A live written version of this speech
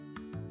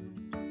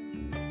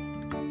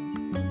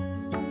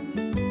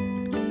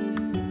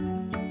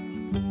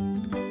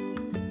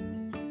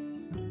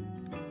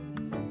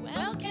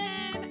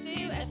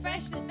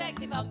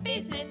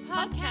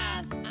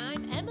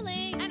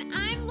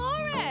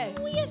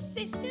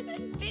sisters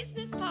and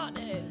business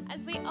partners,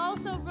 as we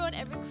also run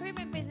a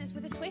recruitment business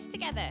with a twist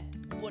together.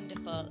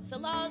 Wonderful. So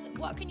Loz,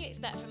 what can you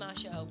expect from our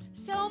show?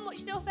 So much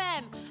stuff,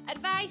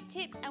 advice,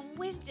 tips and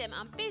wisdom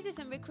on business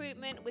and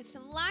recruitment, with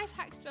some life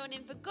hacks thrown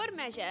in for good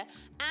measure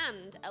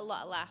and a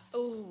lot of laughs.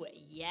 Oh,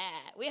 yeah.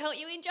 We hope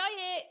you enjoy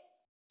it.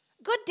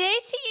 Good day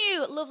to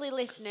you, lovely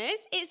listeners.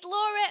 It's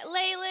Laura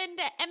Leyland,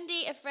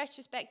 MD of Fresh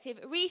Perspective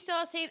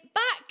Resourcing,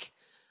 back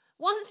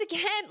once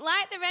again,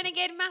 like the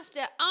Renegade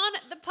Master, on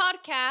the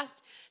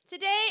podcast.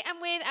 Today I'm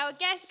with our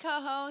guest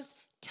co-host,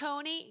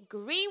 Tony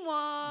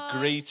Greenwood.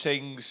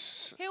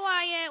 Greetings. Who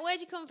are you?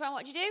 Where'd you come from?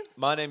 What do you do?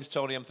 My name's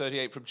Tony. I'm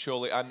 38 from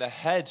Chorley. I'm the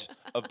head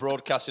of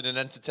broadcasting and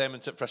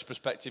entertainment at Fresh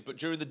Perspective. But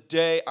during the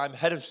day, I'm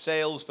head of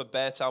sales for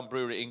Beartown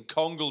Brewery in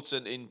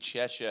Congleton in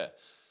Cheshire.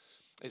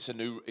 It's a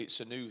new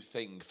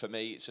thing for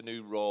me. It's a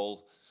new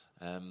role.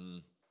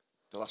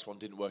 The last one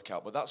didn't work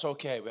out, but that's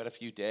okay. We had a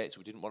few dates.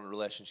 We didn't want a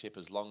relationship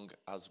as long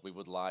as we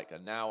would like,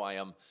 and now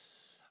I'm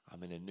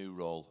in a new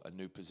role, a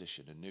new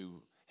position, a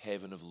new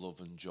haven of love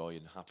and joy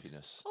and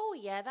happiness. Oh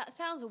yeah, that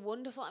sounds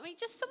wonderful. I mean,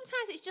 just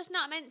sometimes it's just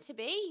not meant to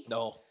be.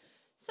 No.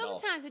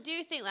 Sometimes I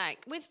do think,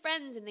 like, with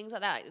friends and things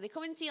like that, like, they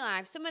come into your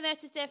life. Some are there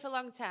to stay for a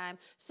long time.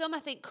 Some, I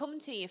think, come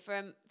to you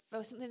for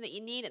something that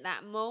you need at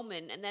that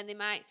moment, and then they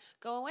might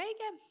go away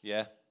again.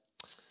 Yeah.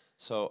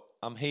 So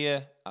I'm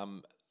here.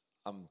 I'm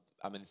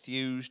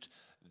enthused.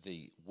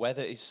 The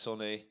weather is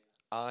sunny.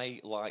 I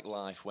like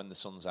life when the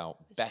sun's out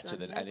better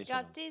than anything. The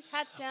sun has got his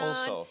hat on.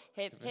 Also,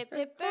 hip, hip,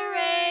 hip,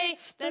 hooray.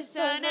 The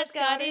sun has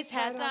got his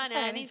hat on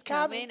and he's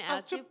coming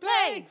out to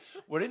play.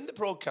 We're in the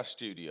broadcast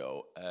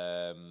studio,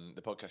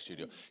 the podcast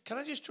studio. Can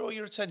I just draw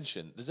your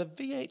attention? There's a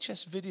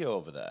VHS video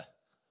over there.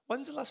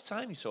 When's the last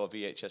time you saw a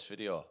VHS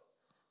video?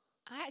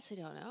 I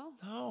actually don't know.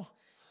 No.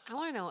 I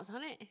want to know what's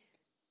on it.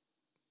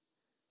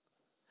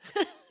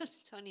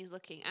 Tony's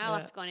looking. I'll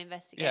have to go and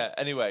investigate. Yeah,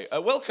 anyway,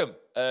 welcome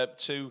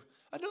to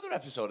another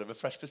episode of A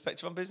Fresh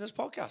Perspective on Business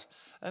podcast.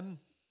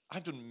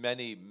 I've done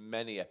many,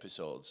 many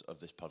episodes of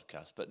this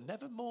podcast, but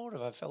never more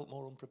have I felt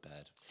more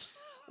unprepared.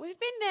 We've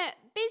been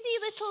busy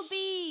little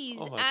bees.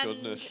 Oh, my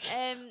goodness.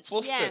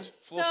 Flustered.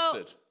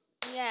 Flustered.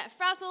 Yeah,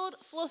 frazzled,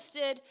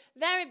 flustered,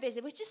 very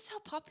busy. We're just so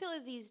popular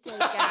these days,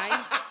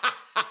 guys.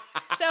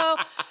 So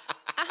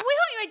we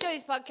hope you enjoy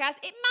this podcast.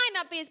 It might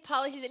not be as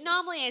polished as it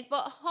normally is,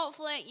 but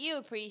hopefully you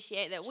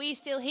appreciate that we're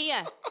still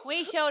here.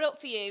 We showed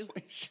up for you.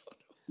 We showed up.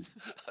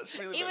 That's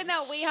really even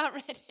though we aren't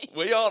ready.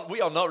 We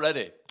are not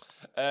ready.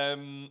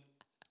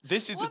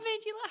 This is what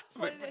made you laugh?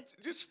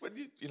 Just when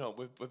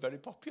we're very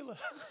popular.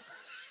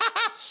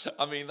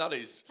 I mean, that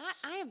is.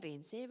 I am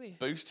being serious.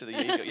 Boost to the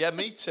ego. Yeah,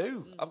 me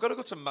too. I've got to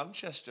go to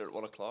Manchester at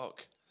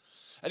 1:00.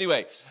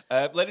 Anyway,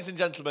 ladies and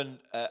gentlemen,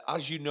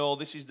 as you know,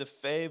 this is the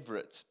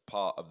favourite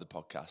part of the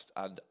podcast,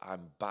 and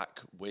I'm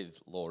back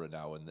with Laura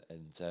now, and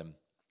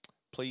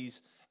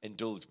please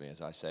indulge me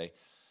as I say,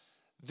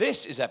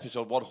 this is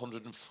episode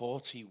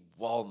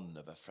 141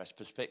 of A Fresh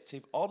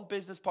Perspective on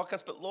Business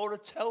Podcast. But Laura,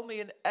 tell me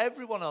and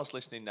everyone else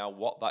listening now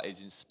what that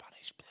is in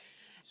Spanish, please.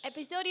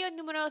 Episodio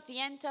número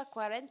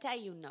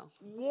 141.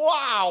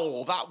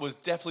 Wow, that was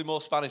definitely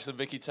more Spanish than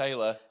Vicky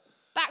Taylor.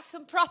 Back for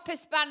some proper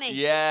Spanish.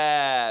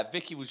 Yeah,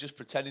 Vicky was just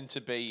pretending to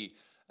be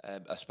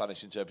a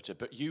Spanish interpreter,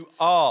 but you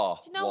are.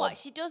 Do you know what?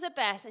 She does her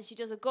best and she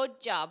does a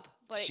good job.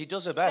 But she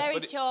does her best.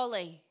 Very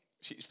chorly.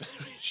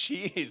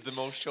 She is the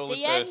most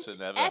chorly person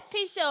ever.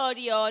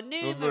 Episodio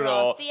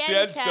número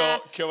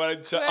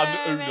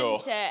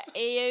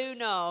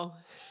 141.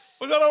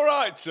 Was that all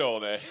right,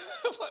 Tony?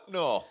 I'm like,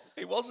 no,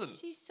 it wasn't.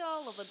 She's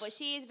so lovely, but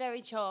she is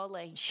very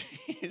chorly.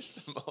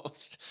 She's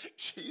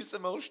the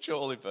most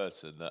chorly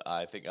person that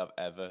I think I've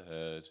ever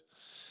heard.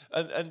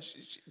 And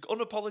she,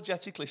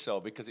 unapologetically so,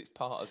 because it's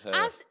part of her.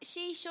 As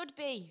she should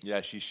be.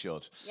 Yeah, she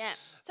should. Yeah.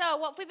 So,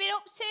 what have we been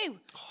up to?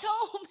 So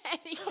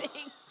many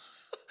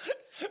things.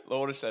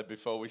 Laura said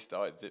before we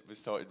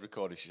started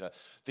recording, she said,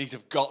 these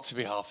have got to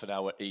be half an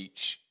hour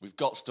each. We've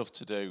got stuff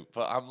to do.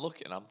 But I'm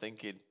looking, I'm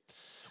thinking,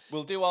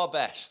 we'll do our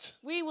best.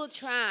 We will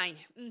try.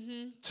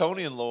 Mm-hmm.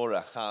 Tony and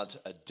Laura had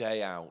a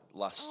day out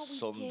last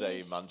Sunday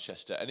did. in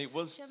Manchester. And it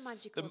was such a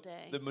magical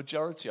day. The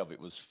majority of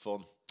it was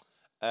fun.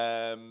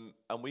 And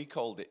we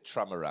called it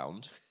Tram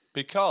Around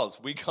because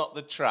we got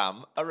the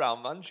tram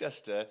around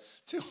Manchester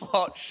to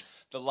watch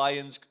the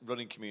Lions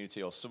running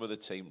community or some of the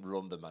team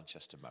run the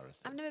Manchester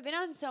Marathon. I've never been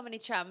on so many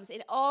trams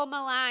in all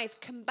my life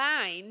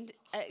combined,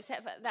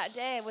 except for that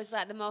day was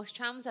like the most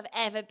trams I've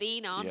ever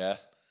been on. Yeah.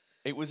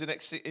 It was an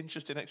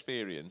interesting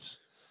experience,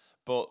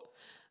 but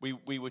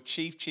we were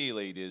chief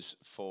cheerleaders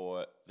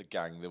for the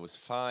gang. There was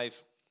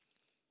 5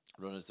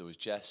 runners. There was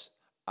Jess,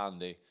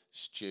 Andy,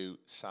 Stu,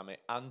 Sammy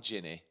and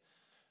Ginny,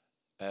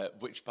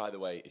 which, by the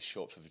way, is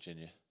short for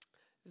Virginia.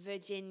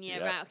 Virginia,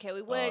 Yeah. Right, okay.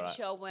 We weren't Right.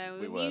 sure where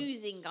we were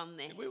musing on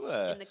this. We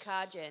were. In the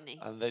car journey.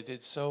 And they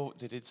did so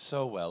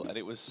well, and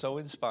it was so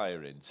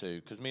inspiring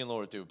too, because me and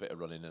Laura do a bit of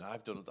running, and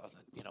I've done, a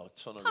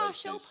ton of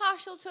races.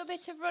 Partial to a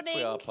bit of running.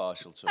 We are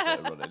partial to a bit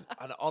of running,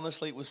 and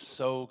honestly, it was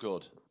so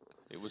good.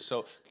 It was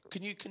so...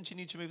 Can you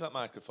continue to move that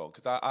microphone?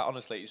 Because I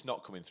honestly, it's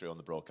not coming through on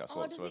the broadcast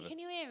whatsoever. Does it? Can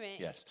you hear it?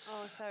 Yes.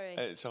 Oh, sorry.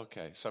 It's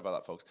okay. Sorry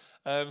about that, folks.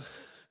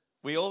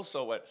 We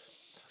also went...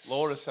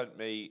 Laura sent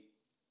me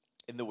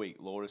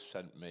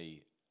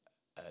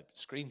a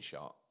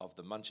screenshot of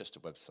the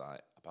Manchester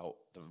website, about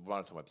the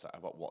marathon website,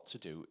 about what to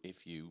do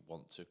if you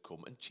want to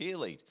come and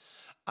cheerlead.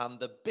 And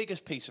the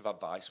biggest piece of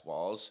advice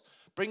was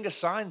bring a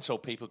sign so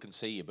people can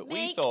see you. But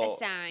we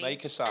thought,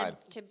 make a sign.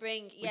 To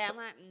bring,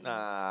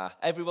 Nah,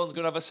 everyone's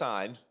going to have a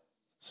sign.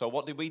 So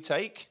what did we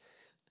take?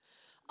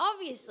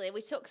 Obviously,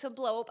 we took some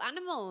blow-up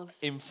animals.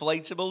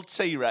 Inflatable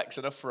T-Rex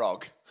and a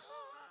frog.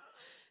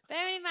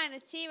 Bearing in mind the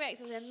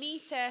T-Rex was a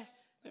metre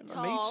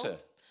tall. A metre.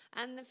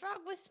 And the frog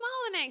was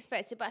smaller than I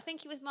expected, but I think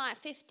he was more like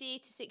 50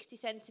 to 60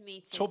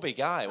 centimetres. Tubby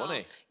guy, wasn't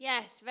he?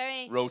 Yes,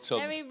 very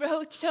rotund. Very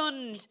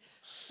rotund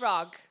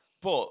frog.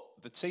 But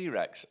the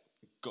T-Rex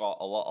got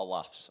a lot of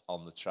laughs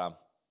on the tram.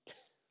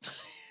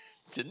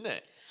 Didn't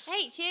it?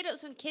 Hey, it cheered up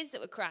some kids that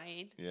were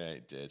crying. Yeah,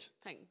 it did.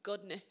 Thank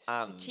goodness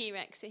and for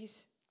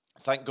T-Rexes.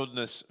 Thank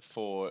goodness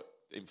for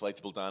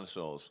inflatable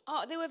dinosaurs.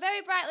 Oh, they were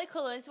very brightly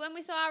coloured. So when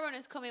we saw our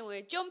runners coming, we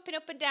were jumping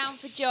up and down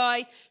for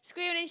joy,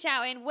 screaming and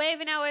shouting,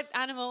 waving our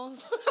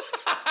animals.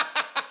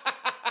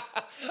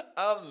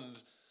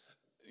 And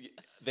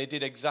they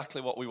did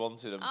exactly what we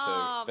wanted them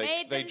to.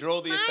 They drew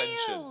the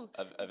attention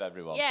of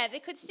everyone. Yeah, they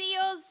could see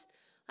us,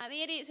 like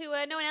the idiots who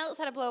were. No one else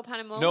had a blow-up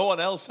animal. No one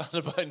else had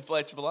an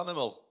inflatable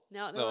animal.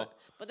 No.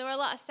 But there were a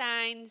lot of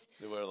signs.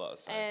 There were a lot of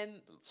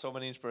signs. So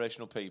many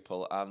inspirational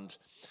people. And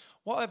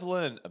what I've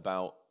learned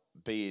about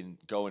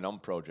going on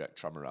Project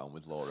Tram Around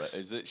with Laura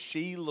is that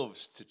she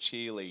loves to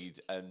cheerlead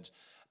and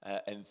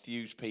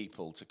enthuse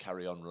people to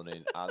carry on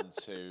running and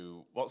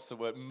to, what's the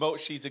word?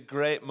 She's a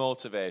great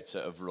motivator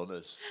of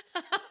runners,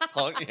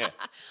 aren't you?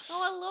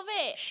 Oh, I love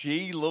it.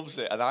 She loves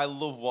it, and I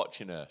love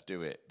watching her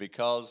do it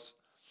because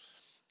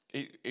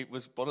it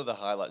was one of the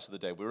highlights of the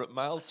day. We were at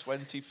mile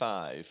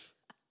 25.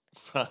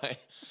 Right,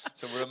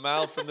 so we're a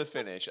mile from the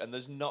finish, and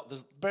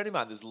bear in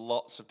mind, there's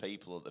lots of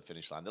people at the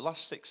finish line. The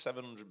last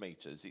 600-700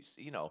 meters,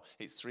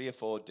 it's 3 or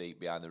 4 deep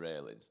behind the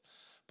railings,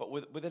 but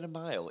within a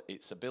mile,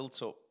 it's a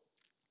built-up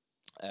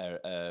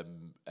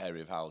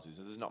area of houses.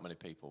 There's not many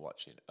people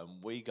watching,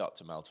 and we got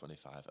to mile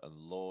 25, and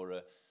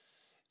Laura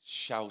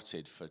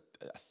shouted for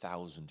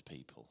 1,000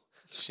 people.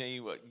 She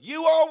went,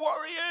 "You are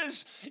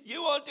warriors!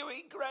 You are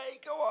doing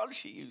great! Go on!"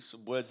 She used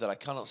some words that I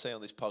cannot say on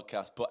this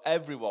podcast, but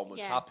everyone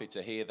was happy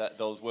to hear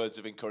those words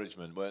of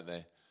encouragement, weren't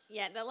they?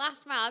 Yeah, the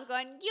last mile I was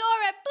going,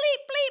 "You're a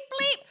bleep, bleep,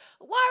 bleep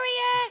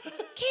warrior!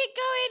 Keep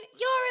going!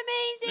 You're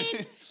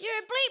amazing!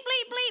 You're a bleep,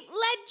 bleep, bleep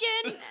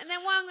legend!" And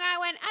then one guy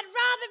went, "I'd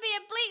rather be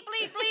a bleep,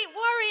 bleep, bleep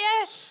warrior."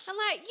 I'm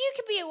like, "You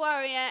could be a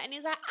warrior." And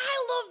he's like, "I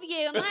love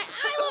you." I'm like,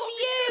 "I love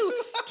you!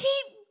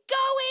 Keep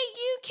going!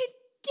 You can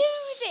do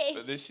this!"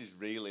 But this is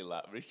really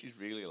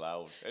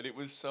loud. And it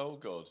was so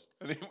good.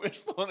 And it was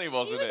funny,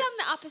 wasn't it? He was on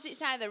the opposite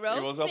side of the road.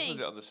 He was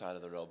opposite on the side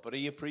of the road. But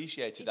he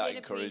appreciated that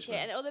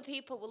encouragement. And other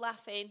people were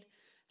laughing.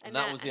 And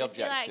that was the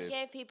objective. I feel like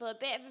gave people a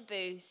bit of a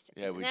boost.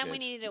 Yeah, we did. And then we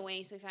needed a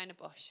wee, so we found a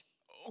bush.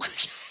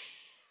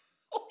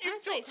 Oh,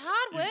 honestly, it's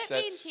hard work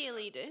being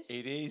cheerleaders.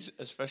 It is,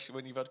 especially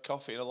when you've had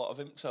coffee and a lot of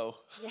Imto.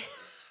 Yeah.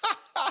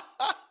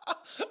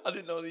 I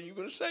didn't know that you were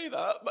going to say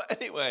that.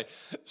 But anyway,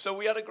 so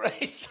we had a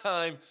great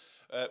time.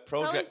 Project.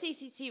 Probably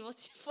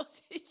CCTV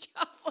footage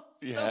of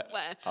Yeah,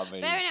 somewhere. I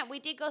mean, fair enough, we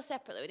did go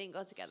separately. We didn't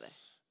go together.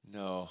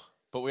 No,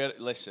 but we had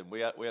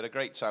a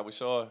great time. We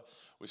saw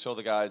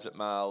the guys at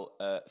mile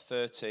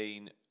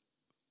 13,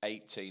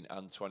 18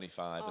 and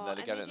 25, and then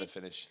again at the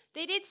finish.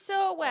 They did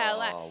so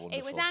well. Oh,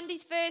 it was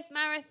Andy's first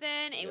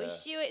marathon. It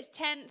was Stuart's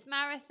 10th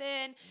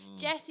marathon.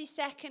 Jessie's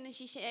second, and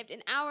she shaved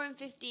an hour and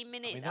 15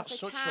 minutes off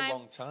the time, a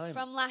long time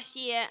from last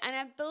year. And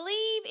I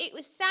believe it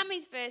was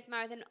Sammy's first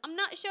marathon. I'm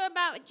not sure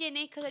about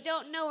Ginny because I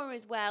don't know her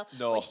as well.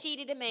 No. But she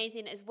did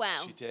amazing as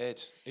well. She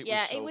did.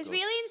 It was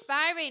really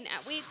inspiring.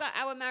 We've got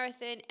our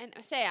marathon, and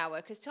I say our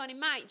because Tony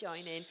might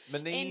join in. My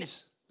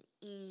knees.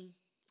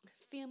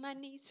 Feel my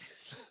knees.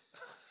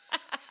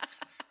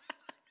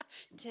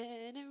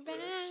 Turn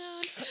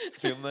around.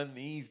 Feel my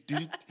knees,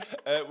 dude.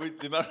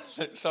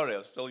 Sorry,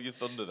 I stole your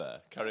thunder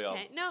there. Carry on.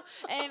 No,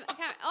 I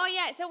can't. Oh,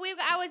 yeah, so we've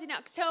got ours in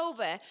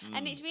October,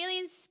 and it's really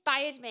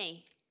inspired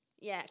me.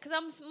 Yeah, because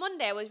on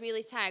Monday I was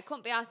really tired,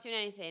 couldn't be asked doing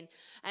anything,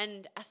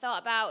 and I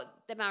thought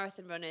about the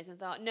marathon runners and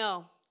thought,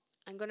 no,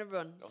 I'm going to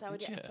run. Oh, so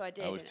I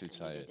did. I was too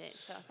tired. Did it.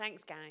 So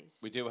thanks, guys.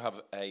 We do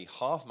have a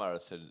half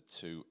marathon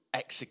to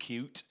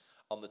execute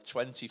on the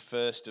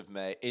 21st of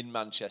May in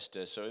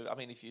Manchester. So, I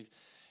mean, if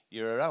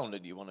you're around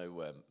and you want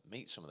to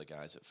meet some of the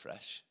guys at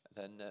Fresh,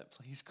 then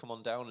please come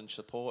on down and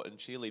support and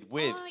cheerlead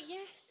with. Oh,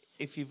 yes.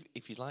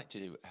 If you'd like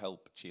to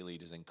help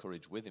cheerleaders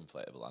encourage with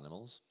inflatable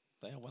animals,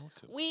 they are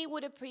welcome. We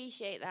would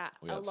appreciate that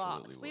a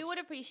lot. We would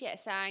appreciate a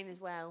sign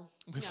as well.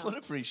 We would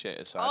appreciate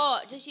a sign. Oh,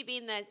 just you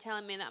being there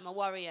telling me that I'm a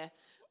warrior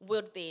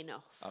would be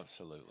enough.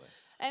 Absolutely.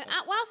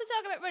 Whilst we're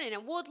talking about running, I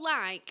would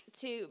like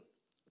to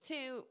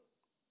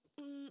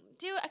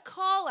do a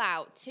call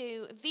out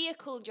to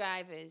vehicle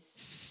drivers.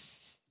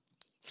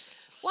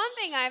 One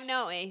thing I've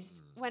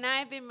noticed when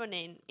I've been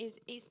running is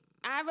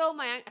I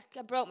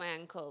broke my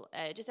ankle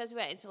just as we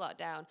went into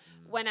lockdown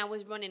when I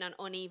was running on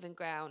uneven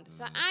ground.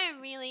 So I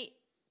am really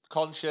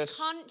conscious,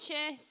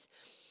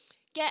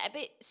 get a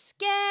bit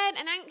scared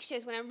and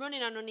anxious when I'm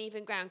running on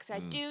uneven ground because I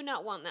do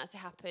not want that to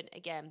happen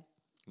again.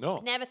 No.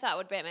 I never thought I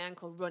would break my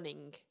ankle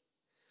running.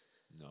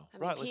 No.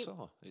 Rightly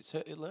so.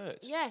 It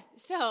hurts. Yeah.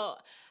 So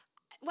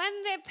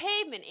when the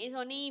pavement is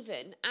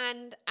uneven,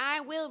 and I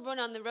will run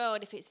on the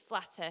road if it's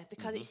flatter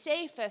because it's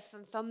safer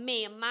for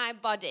me and my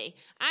body.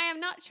 I am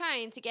not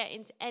trying to get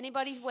into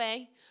anybody's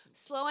way,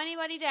 slow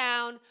anybody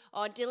down,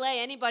 or delay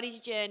anybody's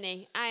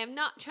journey. I am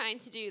not trying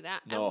to do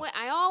that. No. And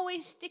I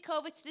always stick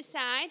over to the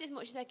side as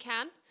much as I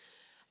can.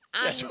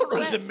 And Don't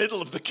run in the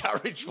middle of the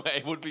carriageway.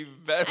 It would be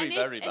very,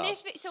 very bad. And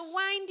if it's a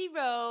windy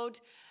road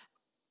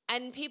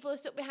and people are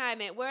stuck behind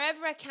me,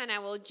 wherever I can, I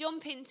will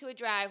jump into a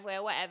driveway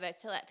or whatever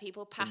to let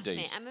people pass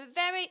me. I'm a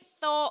very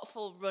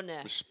thoughtful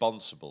runner.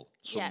 Responsible,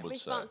 some would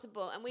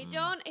responsible. And we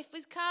don't, if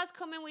there's cars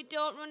coming, we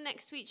don't run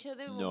next to each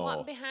other. We're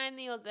one behind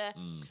the other.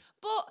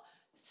 But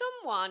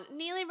someone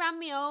nearly ran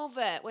me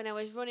over when I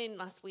was running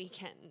last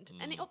weekend,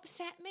 and it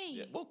upset me.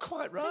 Yeah. Well,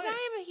 quite right. Because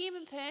I am a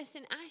human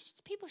person.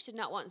 People should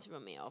not want to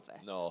run me over.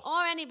 No.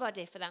 Or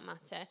anybody, for that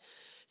matter.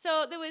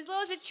 So there was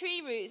loads of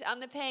tree roots on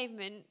the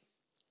pavement,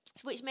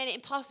 which made it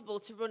impossible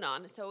to run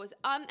on. So I was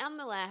on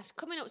the left,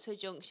 coming up to a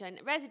junction,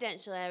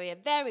 residential area,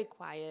 very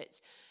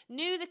quiet.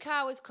 Knew the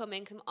car was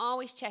coming because I'm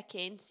always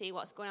checking, see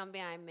what's going on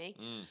behind me.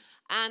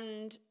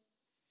 And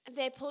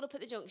they pulled up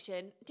at the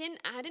junction.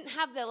 I didn't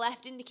have the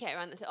left indicator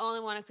on. That's the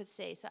only one I could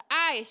see. So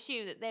I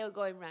assumed that they were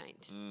going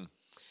right.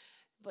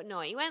 But no,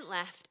 he went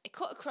left. He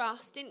cut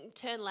across, didn't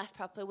turn left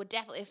properly. Would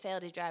definitely have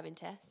failed his driving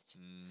test.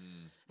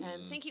 I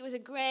think it was a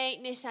grey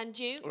Nissan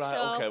Duke. Right,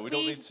 so okay, we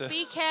don't need to...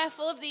 be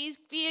careful of these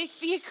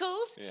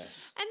vehicles.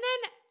 Yes. And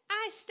then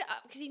I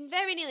stopped, because he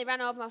very nearly ran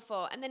over my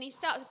foot, and then he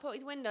started to put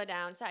his window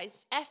down, started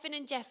effing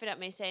and jeffing at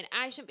me, saying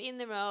I shouldn't be in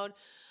the road,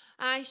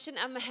 I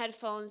shouldn't have my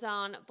headphones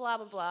on, blah,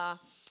 blah, blah.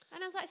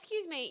 And I was like,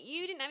 excuse me,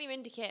 you didn't have your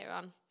indicator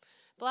on,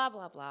 blah,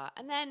 blah, blah.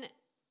 And then,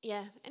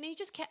 and he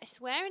just kept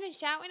swearing and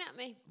shouting at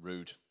me.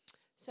 Rude.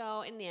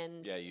 So in the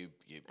end, I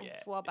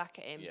swore back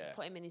at him,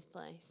 put him in his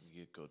place.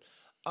 You're good.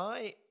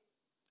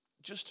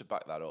 Just to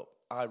back that up,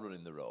 I run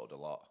in the road a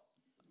lot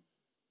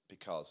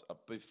because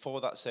for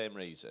that same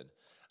reason,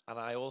 and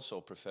I also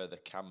prefer the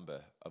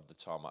camber of the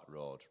tarmac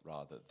road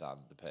rather than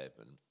the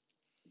pavement.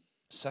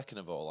 Second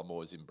of all, I'm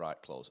always in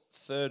bright clothes.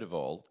 Third of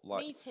all,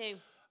 me too.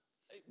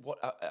 What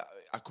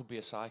I could be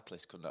a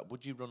cyclist, couldn't I?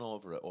 Would you run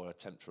over it or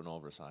attempt to run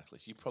over a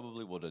cyclist? You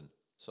probably wouldn't.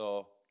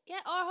 So. Yeah,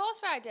 or a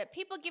horse rider.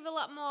 People give a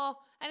lot more,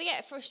 and they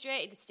get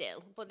frustrated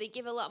still, but they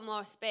give a lot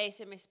more space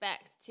and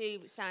respect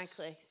to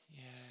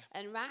cyclists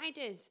and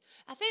riders.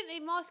 I think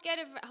they're more scared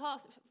of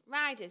horse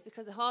riders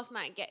because the horse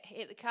might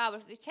hit the car,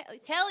 but if they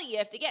tell you,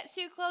 if they get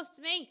too close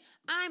to me,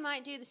 I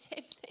might do the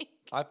same thing.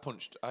 I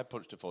punched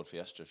a Ford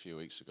Fiesta a few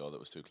weeks ago that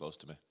was too close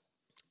to me.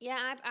 Yeah,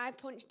 I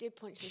did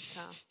punch this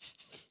car.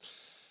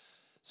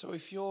 So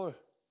if you're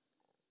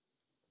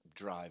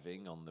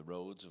driving on the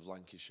roads of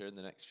Lancashire in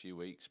the next few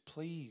weeks,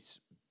 please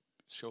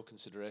show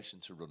consideration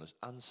to runners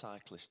and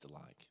cyclists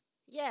alike.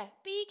 Yeah,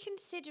 be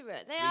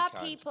considerate. They are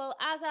kind. People,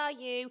 as are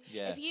you.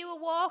 Yeah. If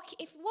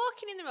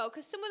walking in the road,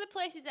 because some of the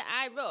places that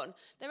I run,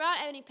 there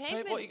aren't any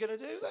pavements. What are you going to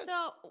do then?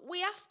 So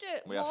we have to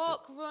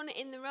run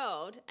in the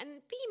road, and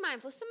be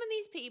mindful. Some of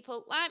these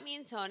people, like me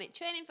and Tony,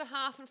 training for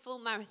half and full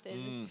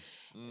marathons.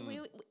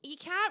 You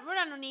can't run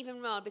on an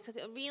uneven road because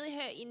it'll really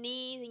hurt your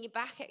knees and your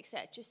back,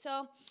 etc.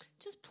 So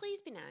just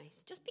please be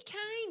nice. Just be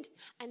kind,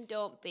 and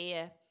don't be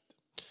a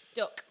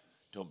duck.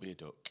 Don't be a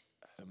duck.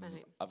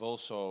 Right. I've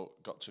also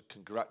got to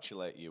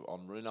congratulate you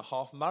on running a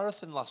half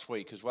marathon last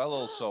week as well,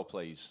 also,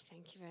 please.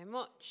 Thank you very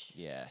much.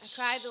 Yes.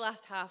 I cried the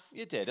last half.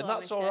 You did, and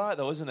that's all right,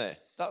 though, isn't it?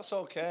 That's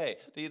okay.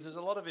 There's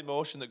a lot of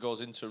emotion that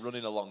goes into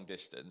running a long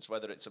distance,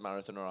 whether it's a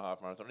marathon or a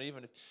half marathon, or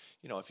even if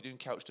you're doing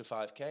couch to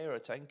 5K or a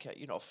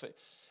 10K,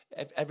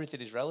 everything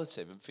is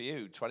relative. And for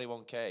you,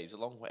 21K is a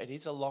long way. It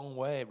is a long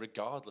way,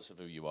 regardless of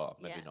who you are.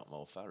 Maybe not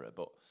Mo Farah,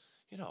 but...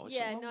 it's a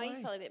long way. He's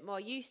probably a bit more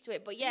used to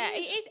it. But yeah,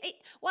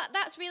 what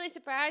that's really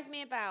surprised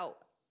me about,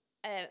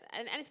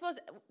 and I suppose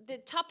the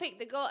topic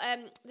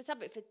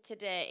for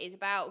today is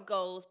about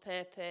goals,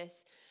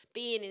 purpose,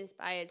 being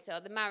inspired. So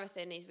the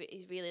marathon is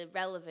really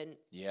relevant.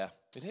 Yeah,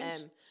 it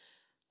is.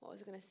 What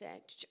was I going to say?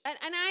 And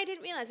I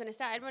didn't realise when I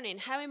started running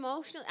how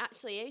emotional it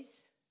actually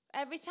is.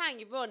 Every time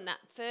you run that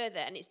further,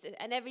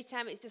 and every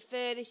time it's the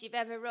furthest you've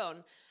ever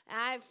run,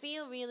 I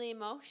feel really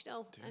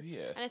emotional. Do you?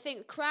 And I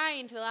think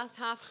crying for the last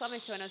half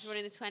kilometre when I was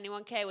running the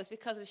 21K was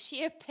because of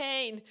sheer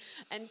pain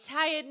and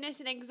tiredness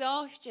and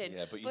exhaustion.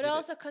 Yeah, but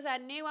also because I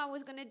knew I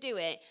was going to do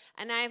it,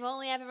 and I've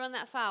only ever run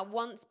that far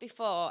once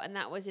before, and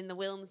that was in the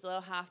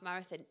Wilmslow half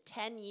marathon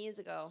 10 years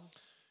ago.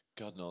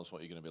 God knows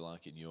what you're going to be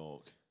like in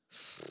York.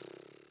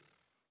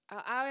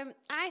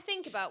 I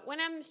think about when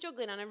I'm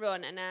struggling on a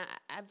run and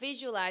I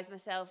visualise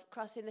myself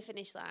crossing the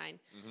finish line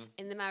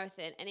in the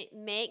marathon, and it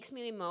makes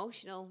me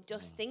emotional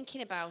just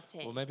thinking about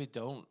it. Well, maybe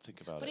don't think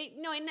about it.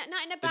 But not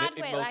in a bad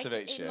way. It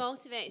motivates you. It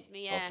motivates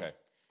me, yeah. Okay.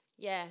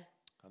 Yeah.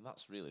 And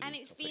that's really And the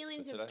it's topic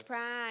feelings for today. of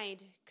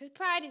pride. Because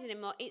pride is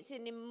it's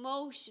an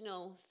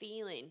emotional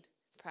feeling,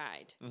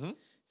 pride. Mm-hmm.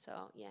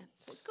 So, yeah,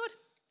 so it's good.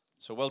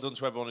 So well done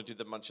to everyone who did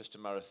the Manchester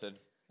Marathon.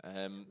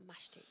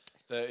 Smashed it.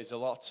 There is a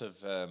lot of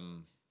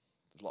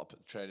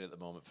training at the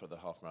moment for the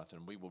half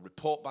marathon. We will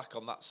report back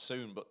on that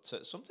soon. But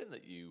something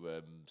that you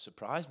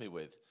surprised me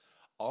with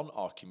on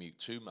our commute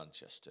to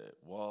Manchester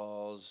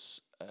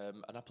was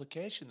an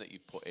application that you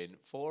put in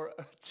for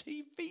a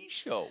TV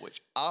show,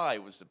 which I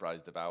was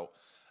surprised about.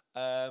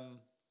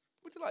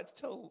 Would you like to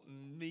tell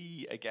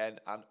me again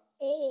and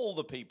all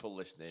the people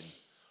listening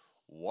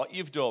what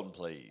you've done,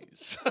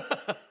 please?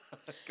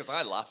 Because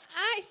I laughed.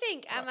 I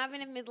think I'm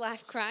having a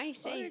midlife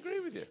crisis. I agree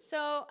with you.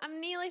 So I'm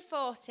nearly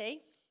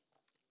 40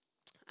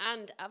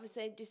 and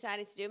obviously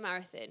decided to do a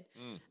marathon.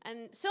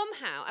 And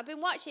somehow I've been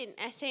watching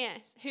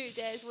SAS, Who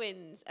Dares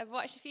Wins. I've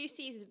watched a few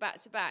seasons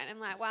back to back and I'm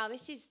like, wow,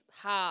 this is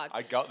hard.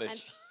 I got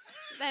this.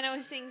 And then I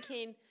was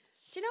thinking,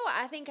 do you know what?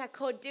 I think I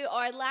could do it, or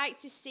I'd like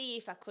to see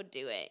if I could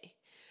do it.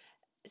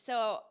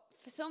 So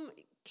for some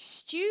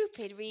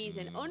stupid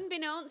reason,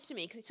 unbeknownst to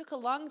me, because it took a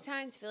long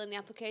time to fill in the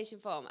application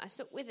form, I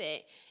stuck with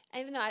it,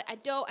 even though I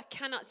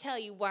cannot tell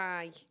you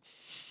why,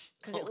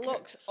 because it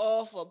looks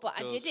awful, but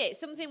I did it.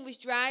 Something was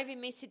driving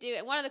me to do it,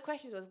 and one of the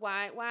questions was,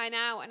 why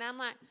now? And I'm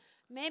like,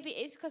 maybe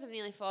it's because I'm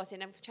nearly 40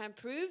 and I'm trying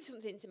to prove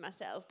something to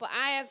myself, but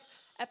I have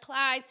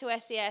applied to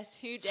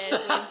SES Who Dares Win.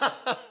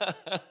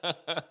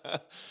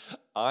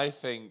 I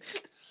think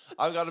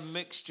I've got a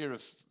mixture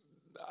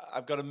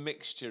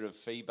of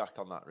feedback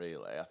on that,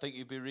 really. I think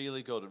you'd be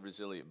really good and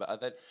resilient, but I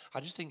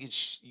just think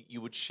you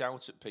would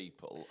shout at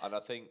people, and I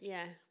think,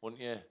 wouldn't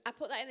you? I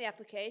put that in the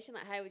application,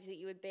 like, how would you think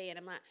you would be? And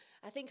I'm like,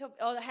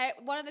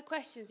 one of the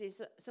questions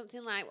is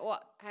something like,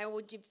 how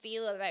would you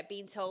feel about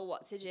being told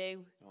what to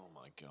do? Oh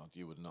my God,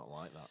 you would not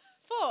like that.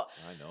 But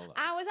I know that.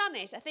 I was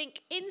honest. I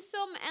think in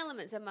some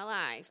elements of my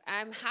life,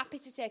 I'm happy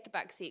to take a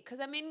back seat because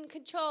I'm in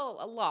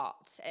control a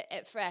lot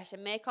at Fresh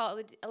and make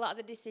a lot of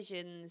the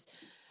decisions.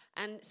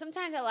 And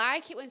sometimes I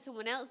like it when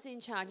someone else is in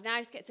charge and I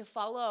just get to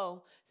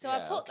follow. So I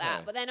put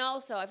that. But then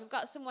also, if I've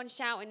got someone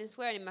shouting and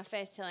swearing in my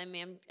face telling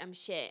me I'm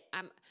shit,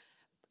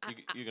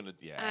 you're going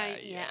to,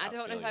 I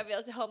don't know if I'd be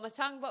able to hold my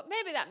tongue, but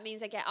maybe that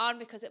means I get on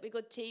because it'll be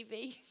good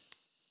TV.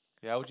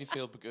 Yeah, how would you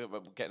feel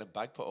about getting a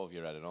bag put over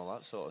your head and all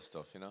that sort of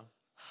stuff, you know?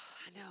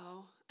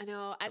 I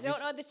know. I don't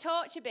know the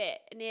torture bit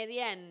near the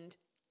end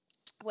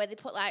where they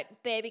put like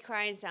baby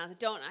crying sounds.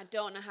 I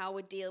don't know how I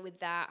would deal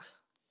with that.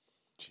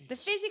 Jeez. The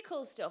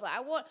physical stuff,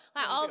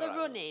 all the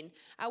running,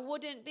 I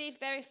wouldn't be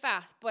very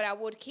fast, but I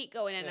would keep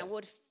going and I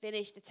would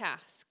finish the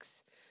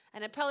tasks.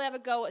 And I'd probably have a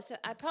go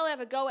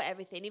at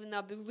everything, even though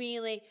I'd be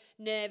really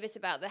nervous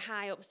about the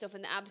high up stuff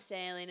and the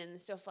abseiling and the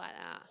stuff like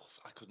that.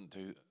 I couldn't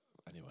do.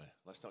 Anyway,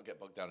 let's not get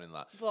bogged down in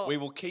that. But we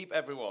will keep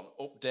everyone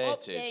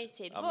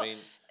updated. I mean,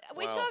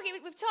 we've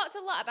talked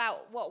a lot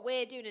about what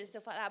we're doing and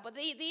stuff like that, but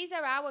these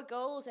are our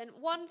goals. And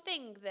one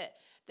thing that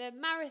the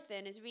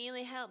marathon has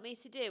really helped me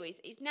to do is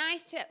it's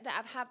nice that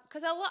I've had,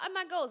 because a lot of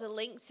my goals are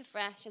linked to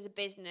Fresh as a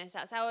business.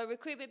 That's our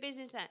recruitment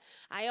business that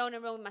I own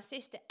and run with my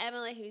sister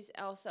Emily, who's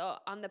also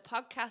on the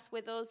podcast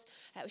with us.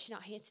 She's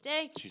not here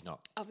today. She's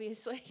not.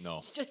 Obviously. No.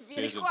 She's just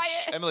really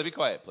quiet. Emily, be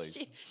quiet, please.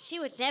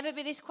 She would never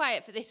be this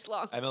quiet for this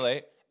long.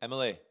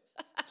 Emily,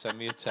 send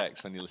me a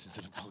text when you listen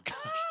to the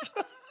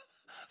podcast.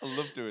 I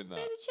love doing that.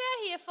 There's a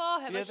chair here for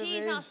her, but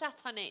she's not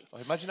sat on it. Oh,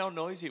 imagine how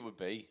noisy it would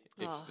be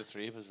if the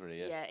three of us were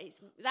here. Yeah,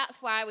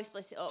 that's why we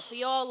split it up, for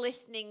your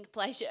listening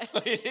pleasure.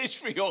 It is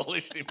for your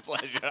listening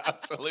pleasure,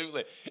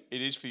 absolutely.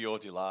 It is for your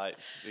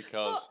delights,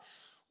 because...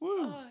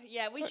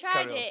 we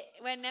tried it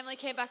when Emily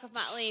came back off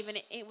mat leave,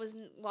 and it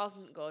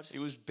wasn't good. It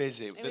was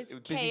busy. It was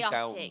busy chaotic.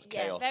 sound,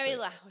 chaotic. Very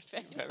loud,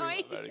 very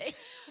noisy.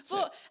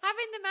 But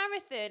having the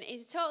marathon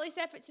is totally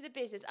separate to the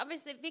business.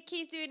 Obviously,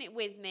 Vicky's doing it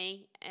with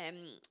me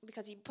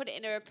because you put it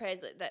in her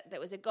appraisal that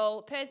was a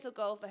personal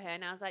goal for her,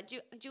 and I was like, do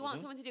you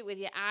want someone to do it with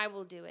you? I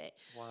will do it.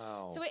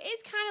 Wow. So it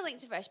is kind of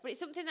linked to Fresh, but it's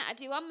something that I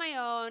do on my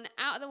own,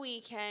 out of the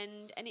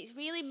weekend, and it's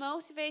really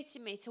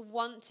motivated me to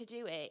want to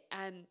do it.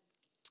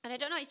 And I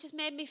don't know, it's just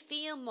made me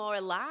feel more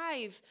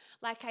alive,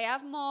 like I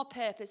have more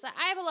purpose. Like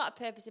I have a lot of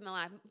purpose in my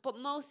life, but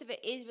most of it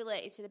is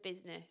related to the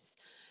business.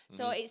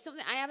 So it's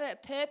something, I have a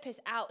purpose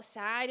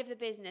outside of the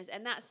business,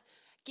 and that's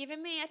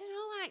given me, I don't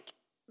know, like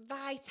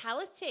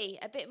vitality,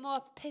 a bit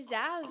more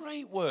pizzazz.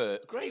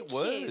 Great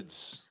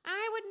words.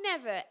 I would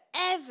never,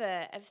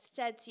 ever have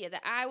said to you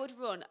that I would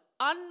run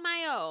on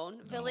my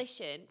own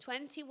volition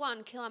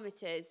 21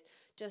 kilometres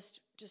just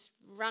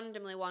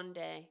randomly one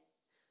day.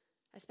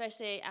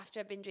 Especially after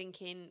I've been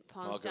drinking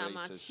porn star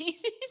martinis the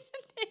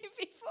day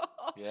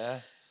before. Yeah.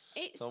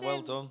 It's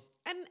well done.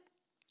 And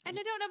I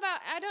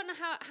don't know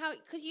how,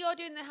 because you're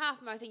doing the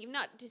half marathon, you've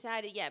not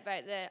decided yet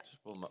about the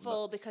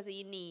full because of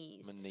your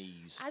knees. My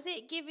knees. Has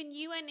it given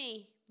you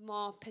any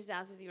more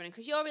pizzazz with your running?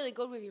 Because you're really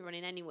good with your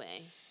running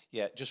anyway.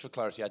 Yeah, just for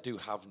clarity, I do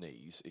have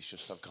knees. It's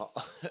just I've got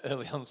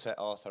early onset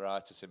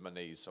arthritis in my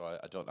knees, so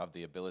I don't have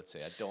the ability,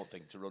 I don't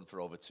think, to run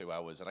for over 2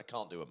 hours. And I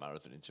can't do a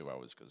marathon in 2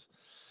 hours because...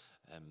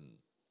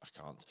 I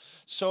can't.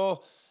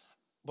 So,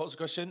 What was the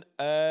question?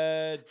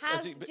 Having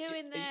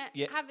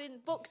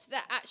booked the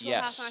actual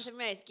Yes. half marathon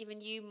race given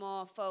you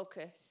more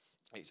focus?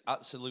 It's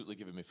absolutely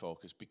giving me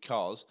focus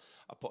because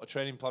I put a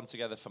training plan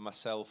together for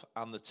myself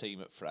and the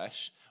team at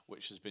Fresh,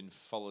 which has been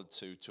followed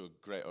to a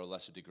greater or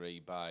lesser degree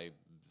by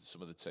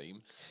some of the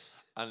team.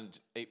 And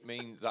it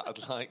means that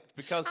I'd like,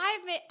 because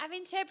I've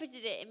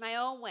interpreted it in my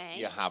own way.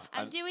 You have.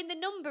 I'm doing the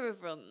number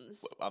of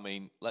runs. I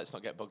mean, let's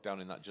not get bogged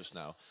down in that just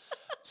now.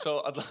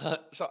 So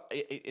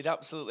it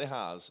absolutely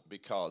has,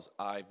 because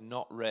I've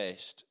not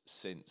raced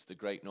since the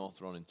Great North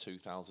Run in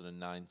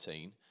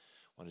 2019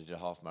 when I did a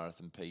half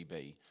marathon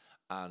PB,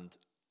 and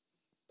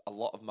a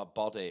lot of my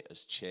body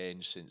has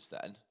changed since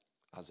then.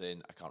 As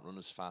in, I can't run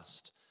as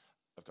fast.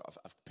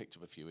 I've picked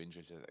up a few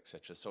injuries,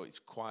 etc. So it's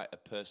quite a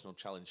personal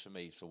challenge for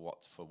me. So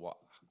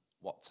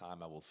what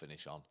time I will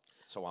finish on.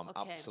 So I'm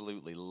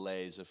absolutely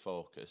laser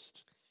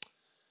focused.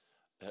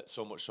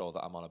 So much so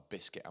that I'm on a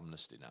biscuit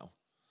amnesty now.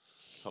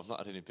 I've not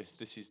had any.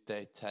 This is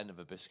day 10 of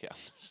a biscuit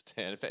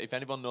amnesty. And if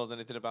anyone knows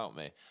anything about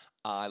me,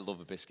 I love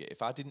a biscuit.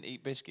 If I didn't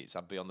eat biscuits,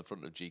 I'd be on the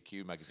front of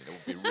GQ magazine. I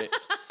would be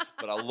ripped.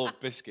 But I love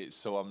biscuits,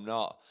 so I'm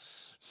not.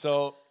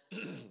 So,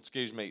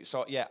 excuse me.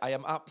 So, yeah, I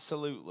am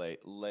absolutely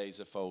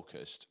laser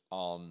focused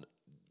on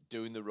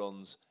doing the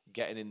runs,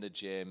 getting in the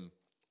gym,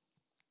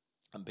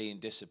 and being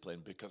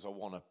disciplined, because I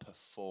want to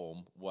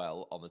perform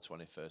well on the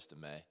 21st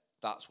of May.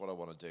 That's what I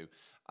want to do.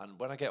 And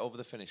when I get over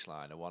the finish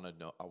line, I want to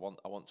know. I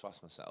want to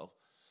ask myself,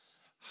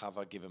 have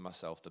I given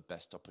myself the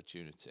best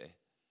opportunity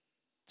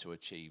to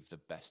achieve the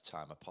best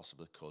time I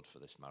possibly could for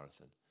this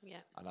marathon? Yeah.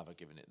 And have I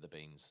given it the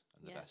beans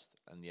and the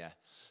best? And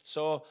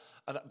so,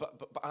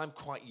 but I'm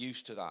quite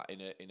used to that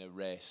in a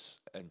race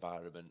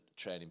environment,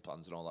 training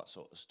plans and all that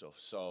sort of stuff.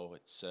 So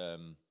it's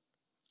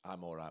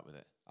I'm all right with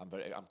it.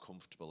 I'm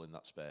comfortable in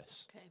that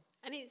space. Okay.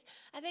 And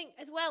I think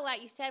as well,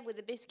 like you said, with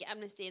the biscuit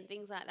amnesty and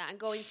things like that, and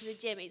going to the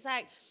gym, it's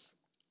like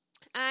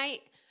I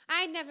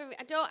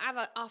don't have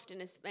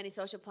often as many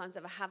social plans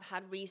as I have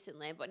had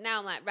recently, but now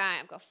I'm like, right,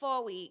 I've got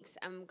 4 weeks.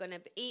 I'm going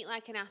to eat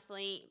like an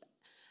athlete.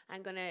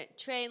 I'm going to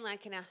train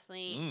like an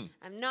athlete.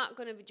 I'm not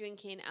going to be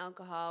drinking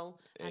alcohol.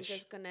 I'm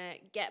just going to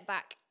get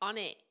back on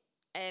it.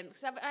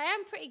 Because I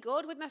am pretty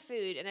good with my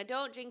food, and I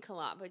don't drink a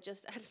lot, but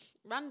just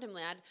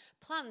randomly I had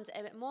plans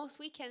most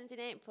weekends in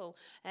April,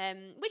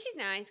 which is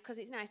nice, because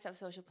it's nice to have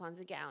social plans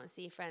to get out and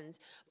see your friends.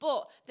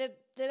 But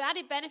the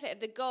added benefit of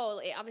the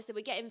goal, obviously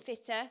we're getting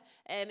fitter.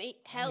 It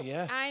helps. Oh,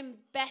 yeah. I'm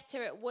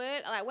better at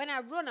work. Like when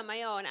I run on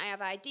my own, I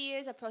have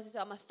ideas. I process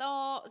all my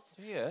thoughts.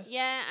 Yeah.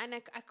 Yeah, and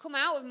I come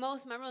out with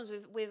most of my runs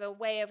with a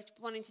way of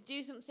wanting to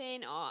do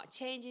something or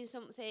changing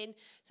something.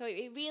 So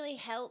it really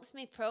helps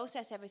me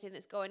process everything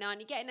that's going on.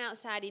 You're getting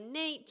outside in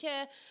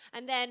nature,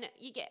 and then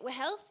we're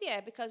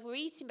healthier because we're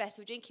eating better,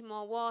 we're drinking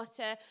more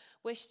water,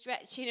 we're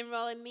stretching and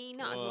rolling. Me,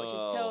 not as much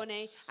as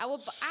Tony.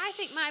 I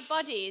think my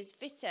body is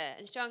fitter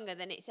and stronger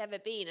than it's ever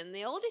been, and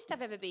the oldest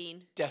I've ever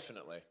been.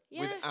 Definitely.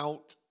 Yeah.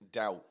 Without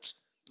doubt.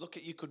 Look,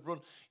 you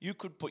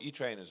could put your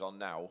trainers on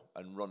now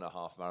and run a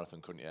half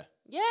marathon, couldn't you?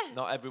 Yeah.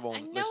 Not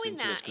everyone listening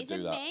to this could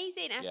do that. It's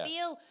amazing. I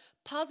feel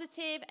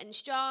positive and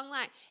strong,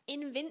 like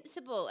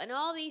invincible, and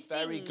all these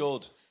Very things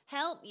good.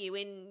 help you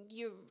in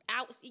your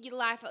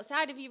life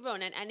outside of your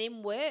run and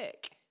in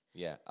work.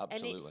 Yeah,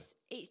 absolutely. And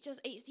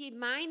it's your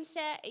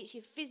mindset, it's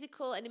your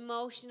physical and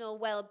emotional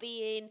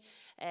well-being,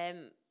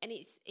 and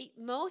it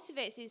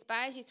motivates,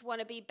 inspires you to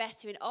want to be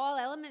better in all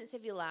elements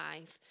of your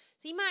life.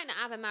 So you might not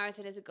have a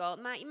marathon as a goal,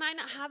 you might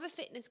not have a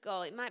fitness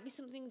goal, it might be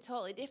something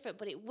totally different,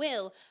 but it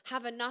will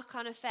have a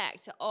knock-on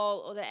effect to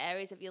all other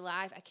areas of your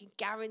life. I can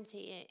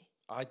guarantee it.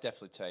 I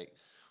definitely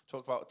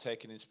talk about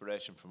taking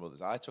inspiration from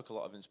others. I took a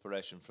lot of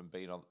inspiration from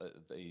being on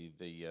at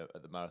the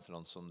marathon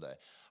on Sunday.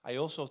 I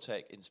also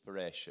take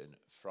inspiration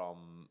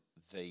from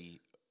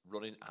the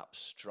running app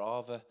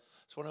Strava.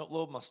 So when I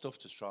upload my stuff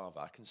to Strava,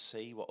 I can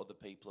see what other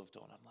people have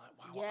done. I'm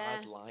like, wow,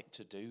 I'd like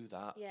to do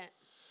that. Yeah.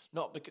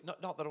 Not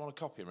that I want to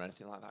copy them or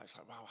anything like that. It's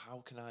like, wow,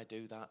 how can I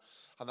do that?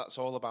 And that's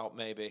all about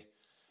maybe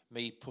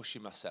me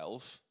pushing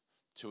myself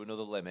to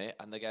another limit.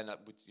 And again,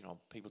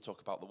 people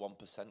talk about the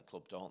 1%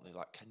 club, don't they?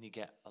 Like, can you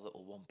get a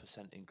little 1%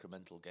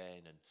 incremental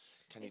gain? And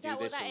can you do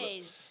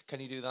this? Can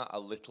you do that a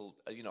little?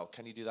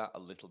 Can you do that a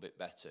little bit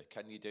better?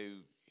 Can you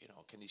do?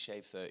 Can you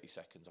shave 30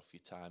 seconds off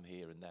your time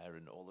here and there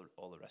and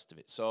all the rest of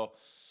it? So,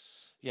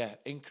 yeah,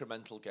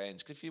 incremental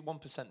gains. Because if you're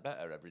 1%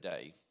 better every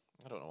day,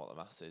 I don't know what the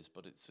maths is,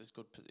 but it's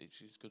good.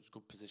 It's a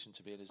good position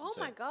to be in, isn't it? Oh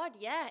my God,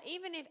 yeah.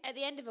 Even if at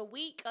the end of a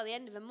week or the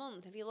end of a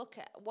month, if you look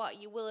at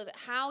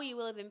how you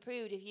will have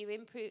improved if you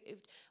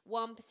improved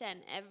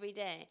 1% every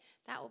day,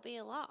 that will be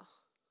a lot.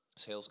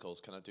 Sales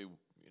calls. Can I do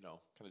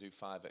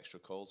 5 extra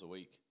calls a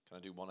week? Can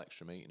I do 1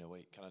 extra meeting a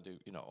week? Can I do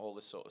all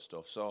this sort of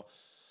stuff? So,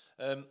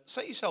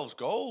 set yourselves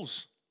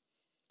goals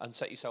and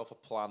set yourself a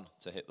plan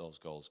to hit those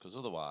goals. Because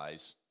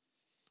otherwise,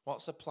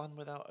 what's a plan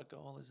without a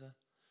goal? Is a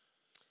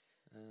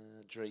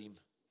dream,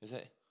 is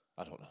it?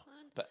 I don't know.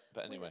 But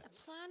anyway. A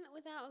plan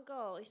without a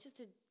goal, it's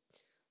just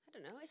I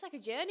don't know, it's like a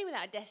journey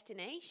without a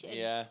destination.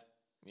 Yeah.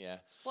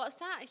 What's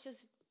that? It's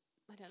just,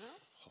 I don't know.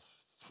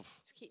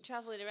 Just keep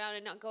travelling around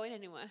and not going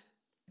anywhere.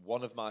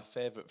 one of my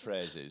favourite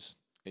phrases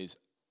is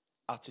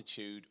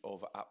attitude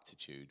over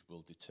aptitude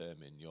will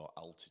determine your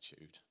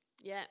altitude.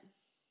 Yeah.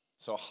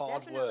 So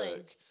hard Definitely.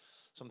 work,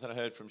 something I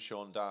heard from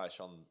Sean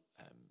Dyche on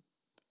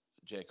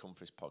Jake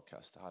Humphrey's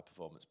podcast, the High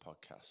Performance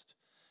Podcast,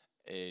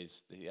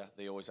 is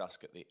they always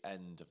ask at the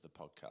end of the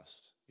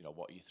podcast, you know,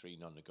 what are your 3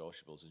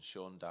 non-negotiables? And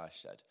Sean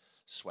Dyche said,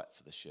 sweat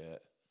for the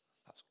shirt.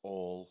 That's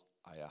all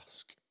I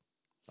ask.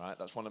 Right?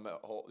 That's one of my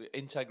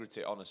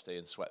integrity, honesty,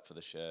 and sweat for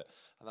the shirt.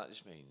 And that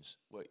just means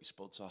work your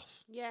spuds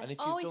off. Yeah. And if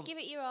Always give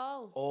it your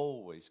all.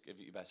 Always give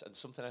it your best. And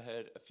something I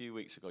heard a few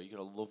weeks ago, you're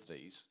going to love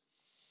these.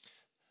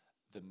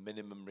 The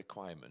minimum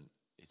requirement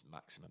is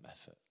maximum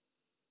effort.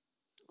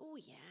 Oh,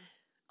 yeah.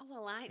 Oh,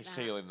 I like You that.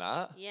 feeling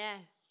that? Yeah.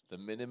 The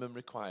minimum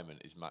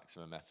requirement is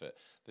maximum effort.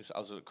 I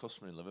was a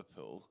customer in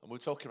Liverpool, and we were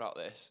talking about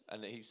this,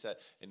 and he said,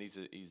 and he's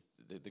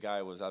the guy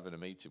I was having a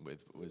meeting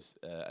with was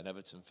an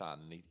Everton fan,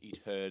 and he'd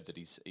heard that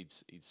he'd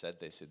said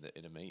this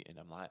in a meeting.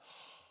 I'm like,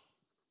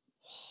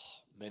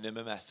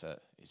 minimum effort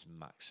is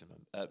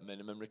maximum.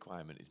 Minimum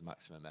requirement is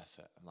maximum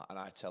effort. And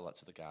I tell that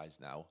to the guys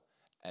now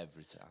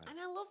every time. And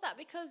I love that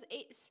because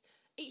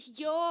it's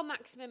your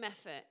maximum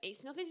effort.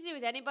 It's nothing to do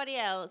with anybody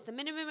else. The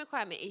minimum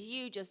requirement is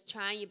you just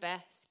trying your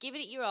best,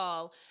 giving it your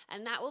all,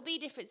 and that will be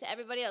different to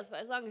everybody else.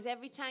 But as long as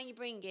every time you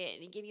bring it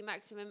and you give your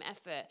maximum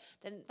effort,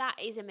 then that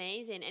is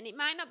amazing. And it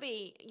might not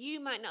be,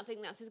 you might not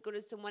think that's as good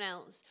as someone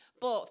else,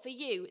 but for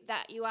you,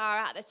 that you are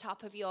at the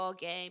top of your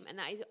game, and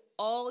that is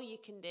all you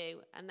can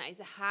do, and that is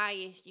the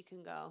highest you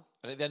can go.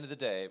 And at the end of the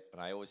day,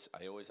 and I always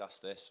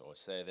ask this or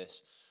say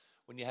this,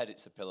 when your head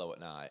hits the pillow at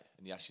night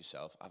and you ask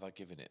yourself, have I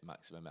given it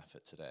maximum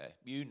effort today?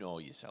 You know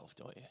yourself,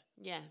 don't you?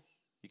 Yeah.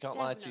 You can't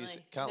lie to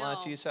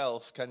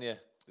yourself, can you?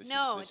 This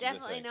is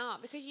definitely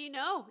not, because you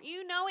know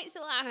it's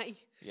a lie.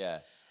 Yeah.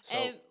 So,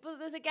 but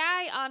there's a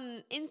guy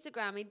on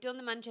Instagram, he'd done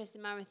the Manchester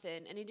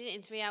Marathon, and he did it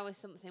in 3 hours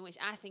something, which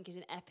I think is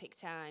an epic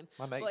time.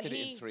 my mate did it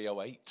in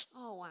 3:08.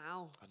 Oh,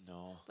 wow. I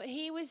know. But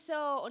he was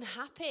so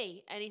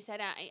unhappy, and he said,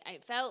 I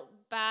felt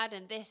bad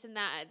and this and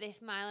that at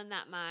this mile and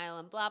that mile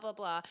and blah, blah,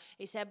 blah.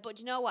 He said, but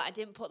do you know what? I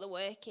didn't put the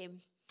work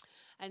in.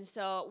 And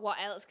so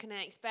what else can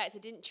I expect? I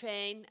didn't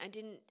train. I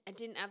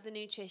didn't have the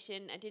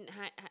nutrition. I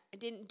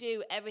didn't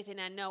do everything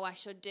I know I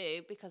should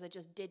do because I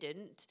just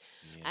didn't.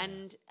 Yeah.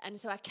 And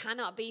so I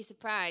cannot be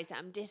surprised that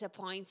I'm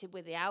disappointed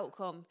with the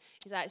outcome.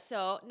 He's like,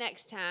 so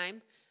next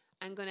time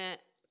I'm going to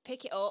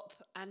pick it up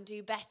and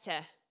do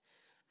better.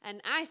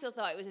 And I still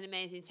thought it was an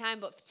amazing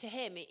time, but to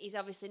him, he's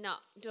obviously not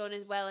done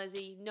as well as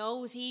he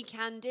knows he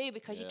can do,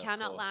 because you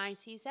cannot lie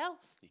to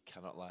yourself. You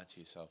cannot lie to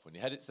yourself. When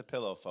your head hits the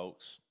pillow,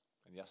 folks,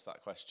 and you ask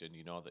that question,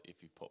 you know that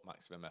if you've put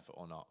maximum effort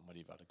or not, and whether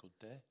you've had a good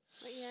day.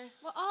 But yeah,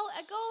 well,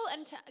 a goal,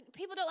 and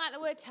people don't like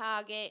the word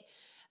target.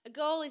 A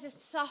goal is a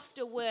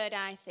softer word,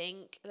 I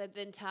think,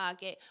 than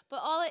target. But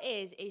all it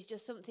is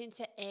just something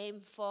to aim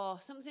for,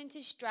 something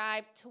to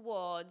strive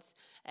towards,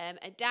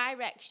 a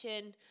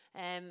direction,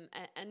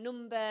 a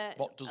number,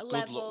 what does a good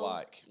level. Look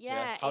like?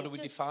 Yeah. How do we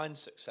define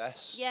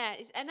success? Yeah,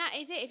 and that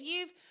is it. If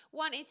you've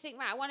wanted to think,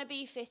 right, I want to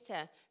be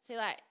fitter, so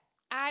like,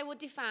 I would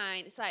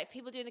define, it's like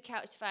people doing the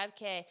couch to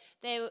 5K,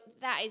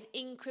 that is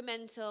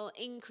incremental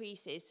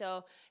increases.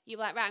 So you're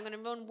like, right, I'm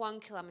going to run 1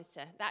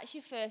 kilometre. That's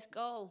your first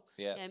goal.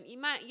 Yeah.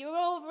 Your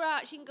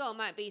overarching goal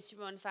might be to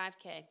run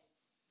 5K,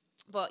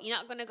 but you're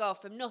not going to go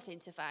from nothing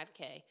to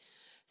 5K.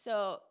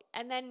 So,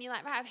 and then you're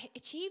like, right, I've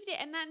achieved it.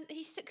 And then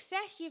his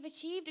success, you've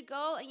achieved a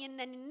goal, and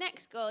then your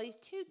next goal is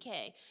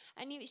 2K.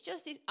 And it's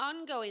just this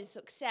ongoing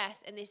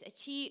success and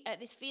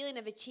this feeling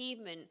of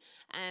achievement,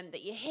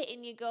 that you're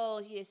hitting your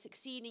goals, you're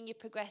succeeding, you're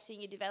progressing,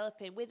 you're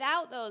developing.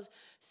 Without those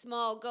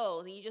small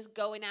goals, and you're just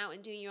going out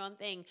and doing your own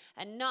thing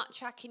and not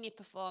tracking your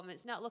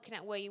performance, not looking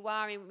at where you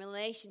are in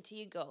relation to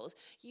your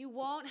goals, you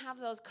won't have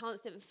those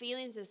constant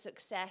feelings of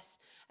success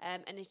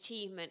and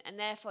achievement. And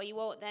therefore, you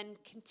won't then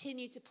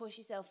continue to push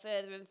yourself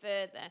further and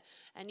further,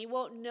 and you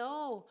won't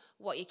know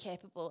what you're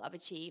capable of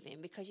achieving,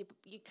 because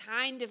you're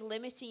kind of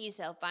limiting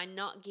yourself by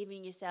not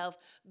giving yourself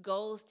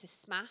goals to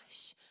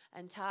smash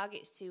and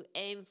targets to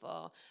aim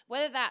for,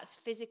 whether that's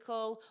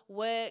physical,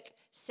 work,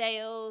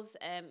 sales,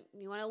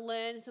 you want to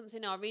learn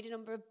something or read a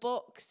number of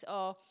books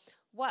or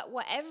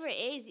whatever it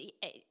is.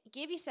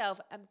 Give yourself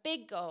a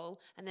big goal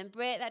and then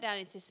break that down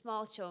into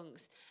small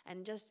chunks,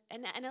 and just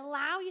and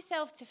allow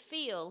yourself to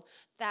feel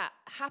that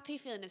happy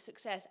feeling of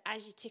success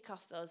as you tick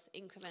off those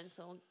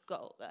incremental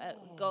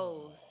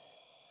goals.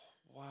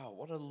 Wow,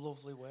 what a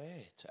lovely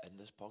way to end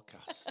this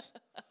podcast.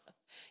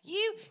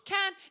 You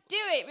can do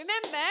it.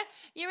 Remember,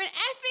 you're an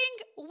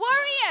effing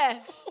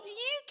warrior.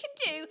 You can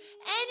do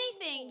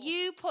anything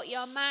you put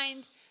your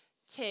mind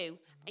to,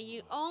 and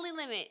you only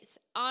limits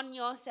on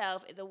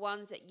yourself are the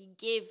ones that you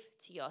give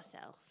to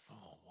yourself.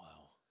 Oh,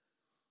 wow.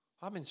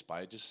 I'm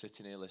inspired just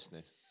sitting here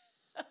listening.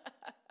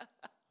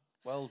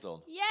 Well done.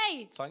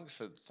 Yay. Thanks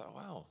for that.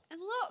 Wow. And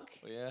look.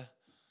 Well, yeah.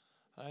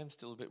 I am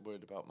still a bit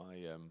worried about my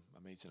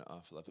my meeting at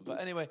 11:30. But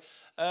anyway,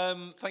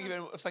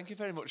 thank you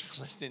very much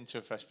for listening to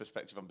a Fresh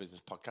Perspective on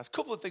Business podcast.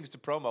 Couple of things to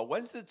promo.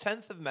 Wednesday the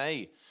 10th of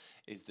May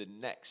is the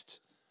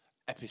next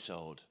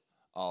episode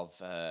of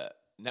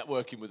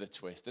Networking with a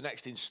Twist, the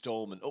next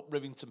instalment, up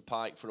Rivington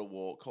Pike for a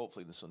walk,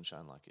 hopefully in the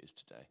sunshine like it is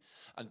today.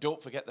 And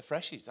don't forget the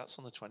Freshies, that's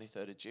on the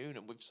 23rd of June,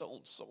 and we've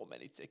sold so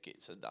many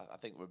tickets, and I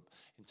think we're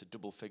into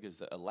double figures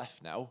that are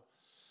left now.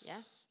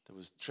 Yeah. There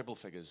was triple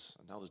figures,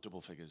 and now there's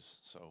double figures,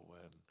 so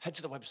head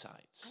to the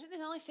website. I think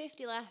there's only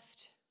 50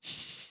 left.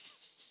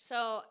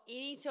 So you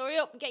need to hurry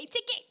up and get your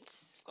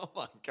tickets. Oh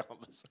my God,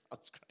 that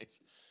sounds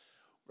crazy.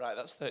 Right,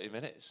 that's 30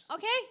 minutes.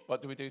 Okay.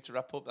 What do we do to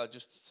wrap up? I'll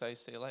just say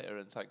see you later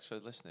and thanks for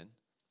listening.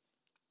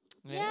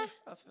 Yeah.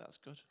 I think that's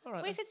good. All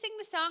right. We could sing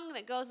the song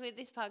that goes with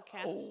this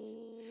podcast.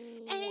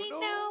 Ain't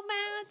no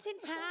mountain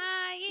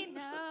high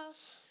enough.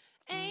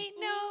 Ain't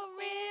no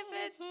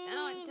river.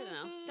 Oh, I don't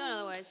know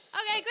the words.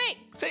 Okay, great.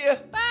 See ya.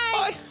 Bye.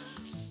 Bye.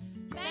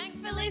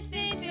 Thanks for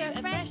listening to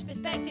a Fresh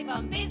Perspective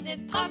on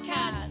Business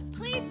podcast.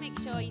 Please make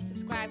sure you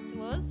subscribe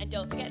to us. And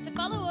don't forget to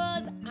follow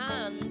us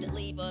and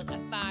leave us a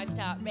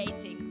 5-star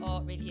rating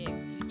or review.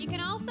 You can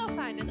also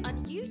find us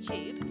on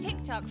YouTube,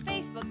 TikTok,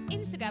 Facebook,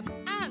 Instagram,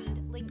 and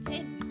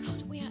LinkedIn.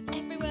 God, we are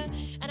everywhere.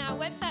 And our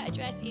website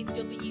address is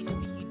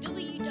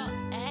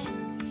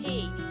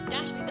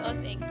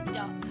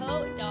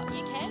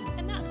www.fp-resourcing.co.uk.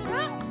 And that's a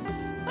wrap.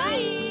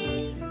 Bye.